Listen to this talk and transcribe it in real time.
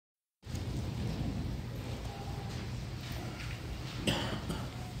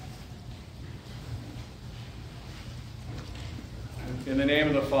In the name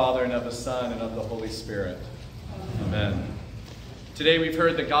of the Father, and of the Son, and of the Holy Spirit. Amen. Today we've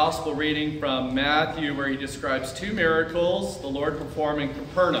heard the gospel reading from Matthew, where he describes two miracles the Lord performed in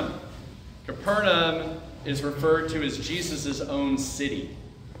Capernaum. Capernaum is referred to as Jesus' own city.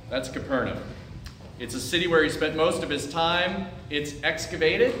 That's Capernaum. It's a city where he spent most of his time. It's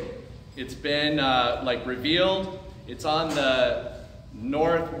excavated. It's been revealed. It's on the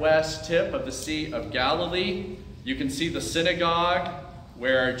northwest tip of the Sea of Galilee. You can see the synagogue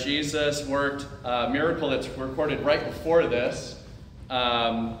where Jesus worked a miracle that's recorded right before this.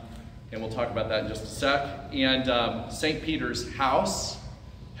 And we'll talk about that in just a sec. And St. Peter's house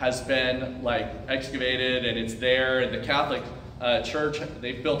has been excavated, and it's there. And the Catholic Church,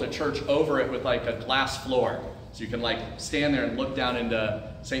 they've built a church over it with a glass floor. So you can stand there and look down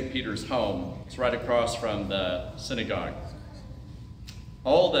into St. Peter's home. It's right across from the synagogue.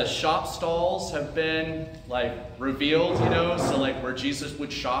 All the shop stalls have been revealed, so where Jesus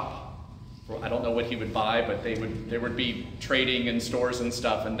would shop. I don't know what he would buy, but there would be trading in stores and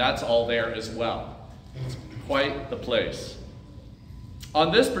stuff, and that's all there as well. It's quite the place.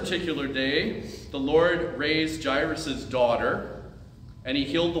 On this particular day, the Lord raised Jairus' daughter, and he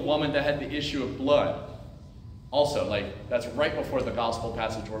healed the woman that had the issue of blood. Also, that's right before the gospel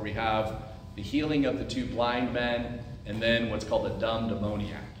passage where we have the healing of the two blind men, and then what's called a dumb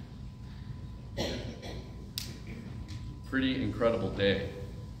demoniac. Pretty incredible day.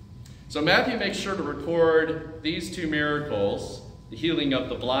 So Matthew makes sure to record these two miracles, the healing of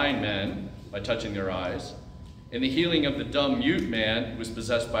the blind men by touching their eyes, and the healing of the dumb mute man who was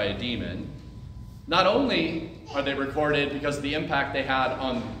possessed by a demon. Not only are they recorded because of the impact they had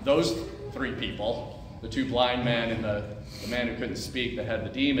on those three people, the two blind men and the man who couldn't speak that had the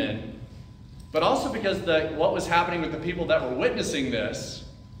demon, but also because what was happening with the people that were witnessing this,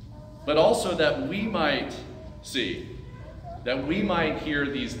 but also that we might see, that we might hear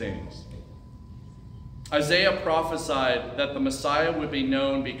these things. Isaiah prophesied that the Messiah would be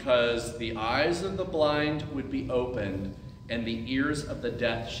known because the eyes of the blind would be opened and the ears of the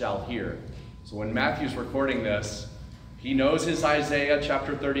deaf shall hear. So when Matthew's recording this, he knows his Isaiah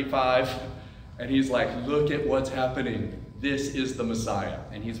chapter 35, and he's look at what's happening. This is the Messiah.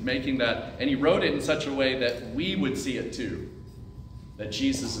 And he's making that, and he wrote it in such a way that we would see it too, that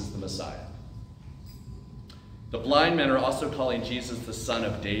Jesus is the Messiah. The blind men are also calling Jesus the Son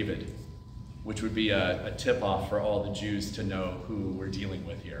of David, which would be a tip-off for all the Jews to know who we're dealing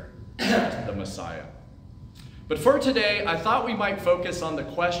with here, the Messiah. But for today, I thought we might focus on the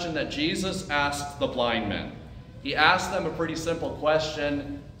question that Jesus asked the blind men. He asked them a pretty simple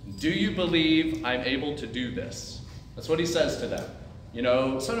question: do you believe I'm able to do this? That's what he says to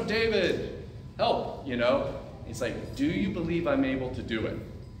them. Son of David, help, He's do you believe I'm able to do it?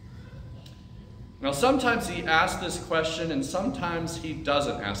 Now, sometimes he asks this question, and sometimes he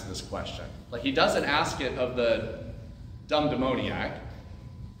doesn't ask this question. He doesn't ask it of the dumb demoniac.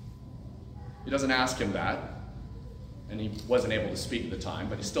 He doesn't ask him that. And he wasn't able to speak at the time,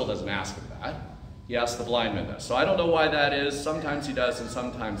 but he still doesn't ask him that. He asks the blind man this. So I don't know why that is. Sometimes he does and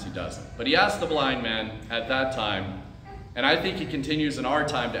sometimes he doesn't. But he asked the blind man at that time, and I think he continues in our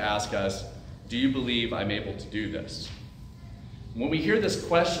time to ask us, do you believe I'm able to do this? When we hear this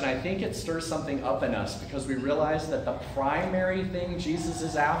question, I think it stirs something up in us because we realize that the primary thing Jesus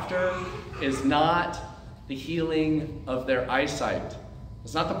is after is not the healing of their eyesight.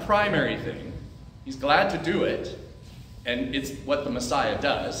 It's not the primary thing. He's glad to do it, and it's what the Messiah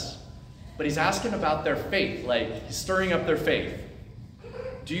does. But he's asking about their faith, he's stirring up their faith.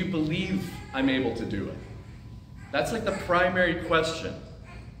 Do you believe I'm able to do it? That's the primary question.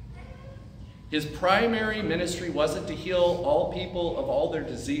 His primary ministry wasn't to heal all people of all their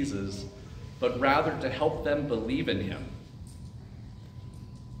diseases, but rather to help them believe in him.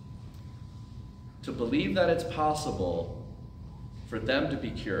 To believe that it's possible for them to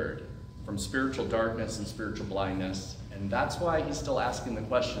be cured from spiritual darkness and spiritual blindness. And that's why he's still asking the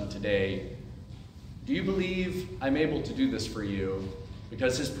question today, do you believe I'm able to do this for you?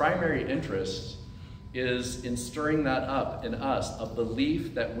 Because his primary interest is in stirring that up in us, a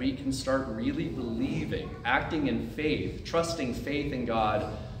belief that we can start really believing, acting in faith, trusting faith in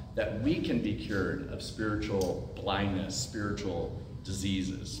God, that we can be cured of spiritual blindness, spiritual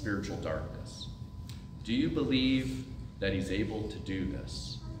diseases, spiritual darkness. Do you believe that he's able to do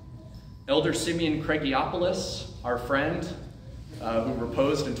this? Elder Simeon Craigiopoulos, our friend, who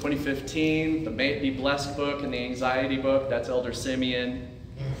reposed in 2015, the May It Be Blessed book and the Anxiety book, that's Elder Simeon.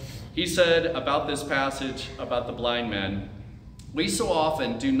 He said about this passage about the blind men, we so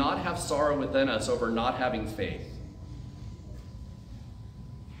often do not have sorrow within us over not having faith.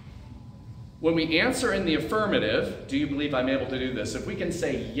 When we answer in the affirmative, do you believe I'm able to do this? If we can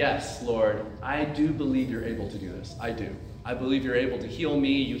say, yes, Lord, I do believe you're able to do this. I do. I believe you're able to heal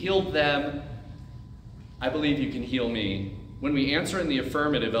me. You healed them. I believe you can heal me. When we answer in the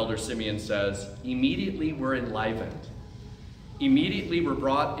affirmative, Elder Simeon says, immediately we're enlivened. Immediately we're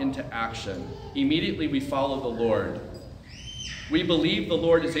brought into action. Immediately we follow the Lord. We believe the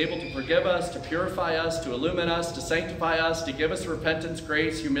Lord is able to forgive us, to purify us, to illumine us, to sanctify us, to give us repentance,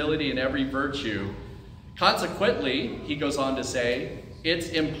 grace, humility, and every virtue. Consequently, he goes on to say, it's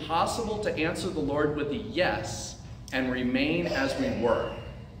impossible to answer the Lord with a yes and remain as we were.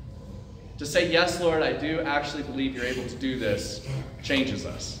 To say, yes, Lord, I do actually believe you're able to do this, changes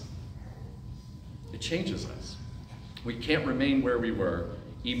us. It changes us. We can't remain where we were.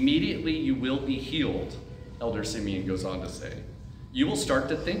 Immediately you will be healed, Elder Simeon goes on to say. You will start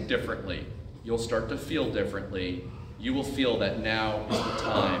to think differently. You'll start to feel differently. You will feel that now is the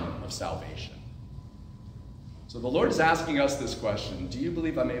time of salvation. So the Lord is asking us this question, do you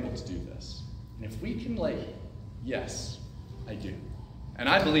believe I'm able to do this? And if we can yes, I do. And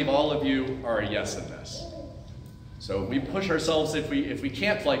I believe all of you are a yes in this. So we push ourselves, if we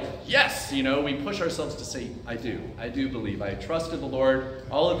can't yes, we push ourselves to say, I do believe. I trusted the Lord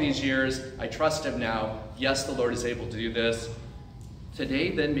all of these years. I trust him now. Yes, the Lord is able to do this.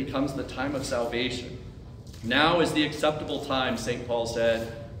 Today then becomes the time of salvation. Now is the acceptable time, St. Paul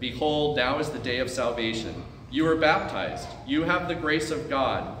said. Behold, now is the day of salvation. You were baptized. You have the grace of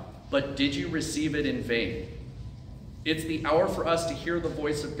God. But did you receive it in vain? It's the hour for us to hear the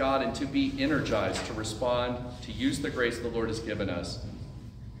voice of God and to be energized, to respond, to use the grace the Lord has given us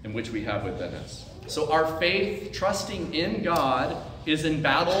and which we have within us. So our faith, trusting in God, is in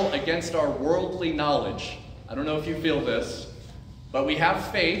battle against our worldly knowledge. I don't know if you feel this, but we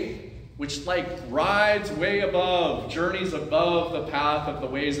have faith which rides way above, journeys above the path of the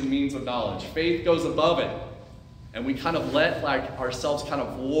ways and means of knowledge. Faith goes above it. And we kind of let ourselves kind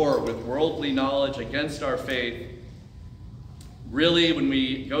of war with worldly knowledge against our faith. Really, when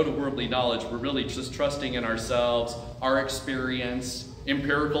we go to worldly knowledge, we're really just trusting in ourselves, our experience,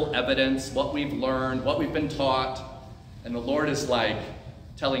 empirical evidence, what we've learned, what we've been taught. And the Lord is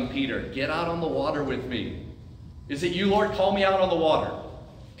telling Peter, get out on the water with me. Is it you, Lord? Call me out on the water.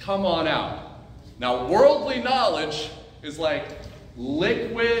 Come on out. Now, worldly knowledge is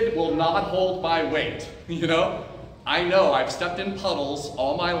liquid will not hold my weight, I know, I've stepped in puddles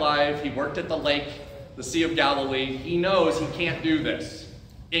all my life. He worked at the lake, the Sea of Galilee. He knows he can't do this.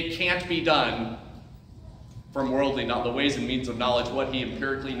 It can't be done from worldly, not the ways and means of knowledge, what he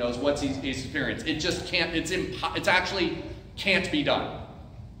empirically knows, what he's experienced. It just can't, it's actually can't be done.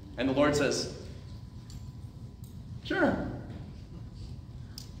 And the Lord says, sure.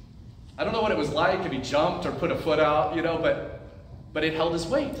 I don't know what it was like if he jumped or put a foot out, but it held his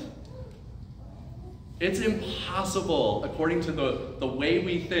weight. It's impossible according to the way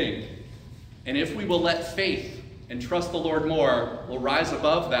we think. And if we will let faith and trust the Lord more, we'll rise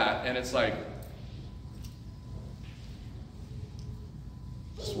above that. And it's just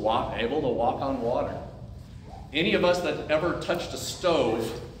able to walk on water. Any of us that ever touched a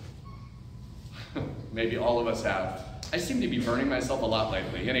stove, maybe all of us have. I seem to be burning myself a lot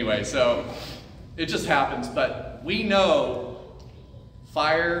lately. Anyway, so it just happens. But we know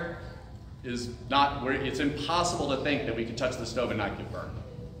fire is not, it's impossible to think that we can touch the stove and not get burned.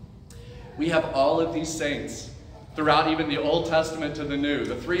 We have all of these saints throughout even the Old Testament to the New.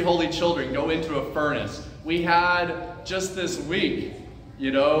 The three holy children go into a furnace. We had just this week,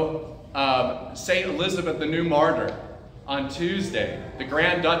 St. Elizabeth, the new martyr, on Tuesday, the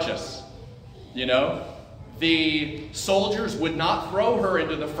Grand Duchess, The soldiers would not throw her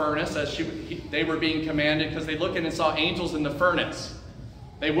into the furnace as they were being commanded because they looked in and saw angels in the furnace.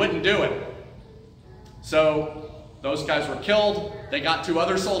 They wouldn't do it. So those guys were killed. They got two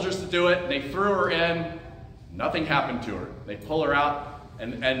other soldiers to do it. They threw her in. Nothing happened to her. They pull her out.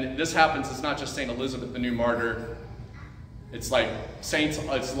 And this happens. It's not just St. Elizabeth, the new martyr. It's saints.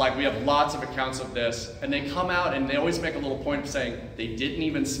 It's we have lots of accounts of this. And they come out and they always make a little point of saying they didn't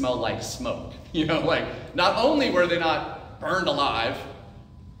even smell like smoke. Not only were they not burned alive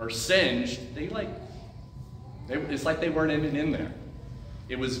or singed, it's like they weren't even in there.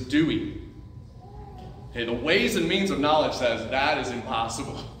 It was dewy. Okay, the ways and means of knowledge says that is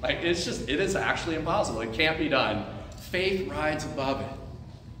impossible. It is actually impossible. It can't be done. Faith rides above it.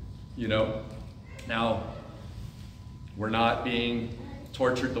 Now, we're not being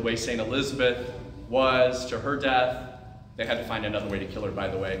tortured the way St. Elizabeth was to her death. They had to find another way to kill her, by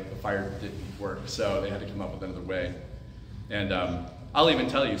the way. The fire didn't work, so they had to come up with another way. And I'll even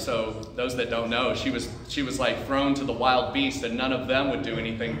tell you, so those that don't know, she was thrown to the wild beasts and none of them would do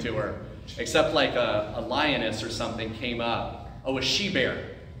anything to her. Except like a lioness or something came up. Oh, a she-bear.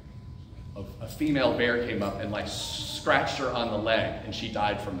 A female bear came up and like scratched her on the leg, and she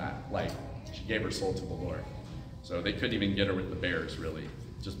died from that. Like, she gave her soul to the Lord. So they couldn't even get her with the bears, really,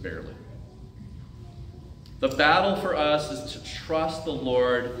 just barely. The battle for us is to trust the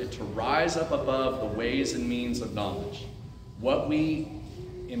Lord and to rise up above the ways and means of knowledge. What we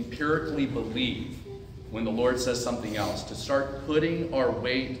empirically believe when the Lord says something else, to start putting our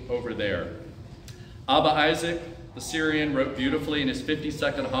weight over there. Abba Isaac, the Syrian, wrote beautifully in his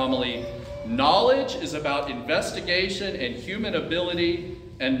 52nd homily, knowledge is about investigation and human ability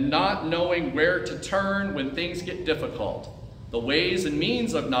and not knowing where to turn when things get difficult. The ways and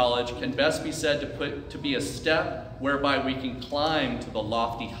means of knowledge can best be said to be a step whereby we can climb to the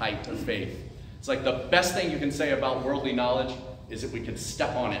lofty height of faith. It's like the best thing you can say about worldly knowledge is that we can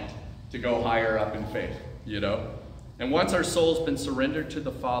step on it to go higher up in faith, you know? And once our soul's been surrendered to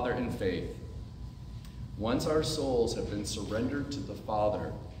the Father in faith, once our souls have been surrendered to the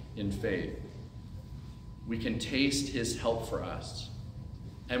Father in faith, we can taste his help for us.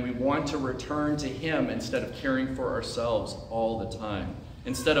 And we want to return to him instead of caring for ourselves all the time.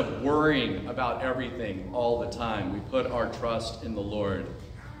 Instead of worrying about everything all the time, we put our trust in the Lord.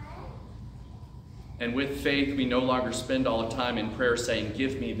 And with faith, we no longer spend all the time in prayer saying,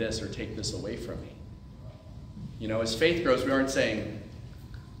 give me this or take this away from me. You know, as faith grows, we aren't saying,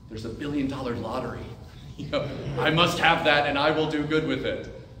 there's $1 billion lottery. You know, I must have that and I will do good with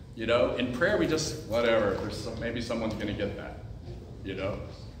it. You know, in prayer, we just, whatever, maybe someone's going to get that. You know,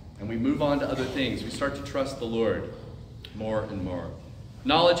 and we move on to other things. We start to trust the Lord more and more.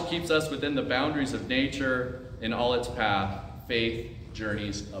 Knowledge keeps us within the boundaries of nature in all its path. Faith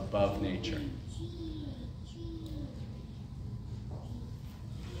journeys above nature.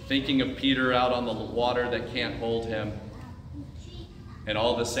 Thinking of Peter out on the water that can't hold him, and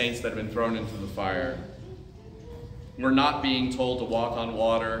all the saints that have been thrown into the fire. We're not being told to walk on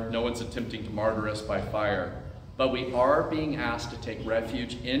water. No one's attempting to martyr us by fire. But we are being asked to take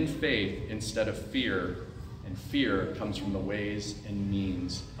refuge in faith instead of fear, and fear comes from the ways and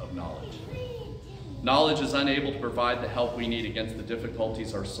means of knowledge. Knowledge is unable to provide the help we need against the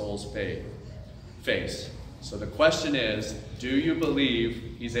difficulties our souls face. So the question is, do you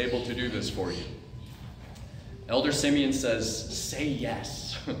believe he's able to do this for you? Elder Simeon says, say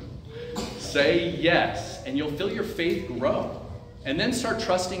yes. Say yes, and you'll feel your faith grow. And then start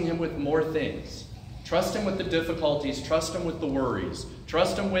trusting him with more things. Trust him with the difficulties. Trust him with the worries.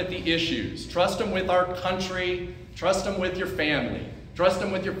 Trust him with the issues. Trust him with our country. Trust him with your family. Trust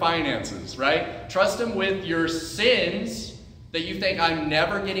him with your finances, right? Trust him with your sins that you think, I'm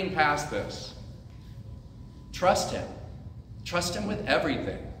never getting past this. Trust him. Trust him with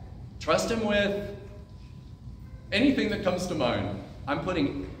everything. Trust him with anything that comes to mind. I'm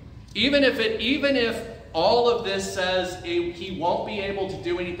putting, even if all of this says he won't be able to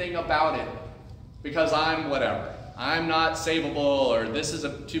do anything about it, because I'm whatever. I'm not savable, or this is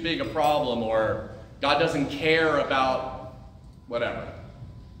too big a problem, or God doesn't care about whatever.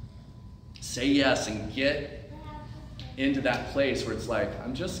 Say yes and get into that place where it's like,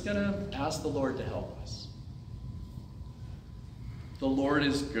 I'm just going to ask the Lord to help us. The Lord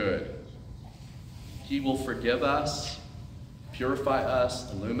is good. He will forgive us, purify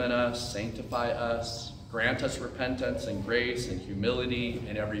us, illumine us, sanctify us, grant us repentance and grace and humility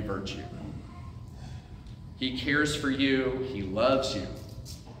and every virtue. He cares for you. He loves you.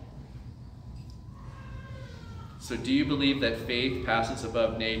 So do you believe that faith passes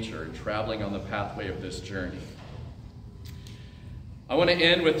above nature and traveling on the pathway of this journey? I want to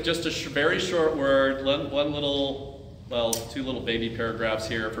end with just a very short word, two little baby paragraphs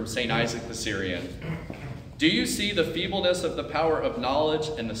here from St. Isaac the Syrian. Do you see the feebleness of the power of knowledge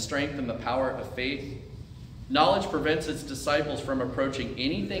and the strength and the power of faith? Knowledge prevents its disciples from approaching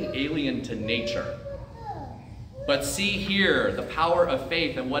anything alien to nature. But see here the power of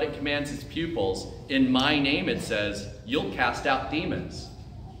faith and what it commands its pupils. In my name, it says, you'll cast out demons.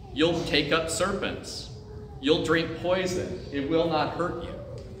 You'll take up serpents. You'll drink poison. It will not hurt you.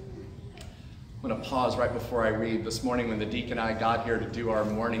 I'm going to pause right before I read. This morning when the deacon and I got here to do our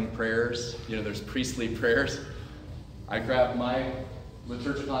morning prayers, you know, there's priestly prayers. I grabbed my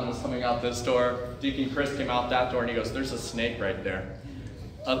liturgicon, was coming out this door. Deacon Chris came out that door and he goes, there's a snake right there.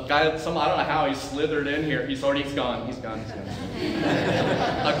 A guy, I don't know how he slithered in here. He's gone. He's gone.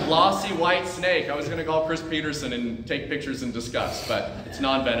 A glossy white snake. I was going to call Chris Peterson and take pictures in disgust, but it's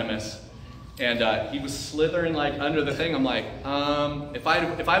non-venomous. And he was slithering like under the thing. I'm like, if I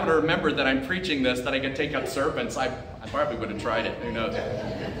would have remembered that I'm preaching this, that I could take up serpents, I probably would have tried it. Who knows?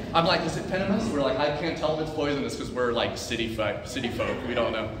 I'm like, is it venomous? We're like, I can't tell if it's poisonous because we're like city folk. We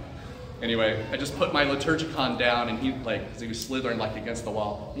don't know. Anyway, I just put my liturgicon down, and he was slithering like against the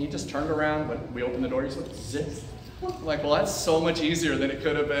wall. And he just turned around when we opened the door. He said, zip. I'm like, well, that's so much easier than it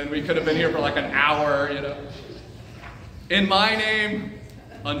could have been. We could have been here for like an hour, you know. In my name,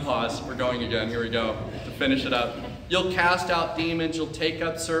 unpause. We're going again. Here we go. To finish it up. You'll cast out demons. You'll take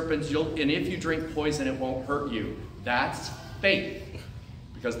up serpents. And if you drink poison, it won't hurt you. That's faith.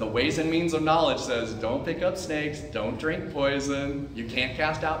 Because the ways and means of knowledge says, don't pick up snakes, don't drink poison, you can't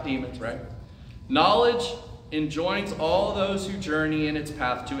cast out demons, right? Knowledge enjoins all those who journey in its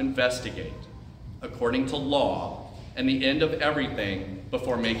path to investigate, according to law, and the end of everything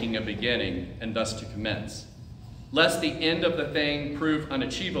before making a beginning, and thus to commence. Lest the end of the thing prove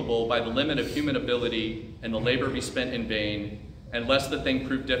unachievable by the limit of human ability and the labor be spent in vain, and lest the thing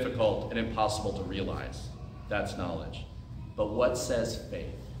prove difficult and impossible to realize. That's knowledge. But what says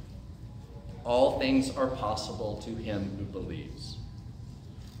faith? All things are possible to him who believes.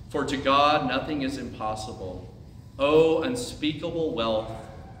 For to God nothing is impossible. O unspeakable wealth,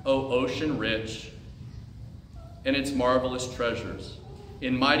 O ocean rich in its marvelous treasures,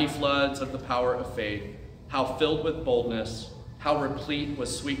 in mighty floods of the power of faith, how filled with boldness, how replete with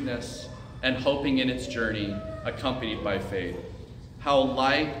sweetness, and hoping in its journey, accompanied by faith. How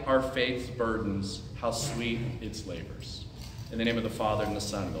light are faith's burdens, how sweet its labors. In the name of the Father, and the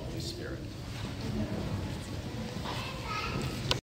Son, and the Holy Spirit. Amen.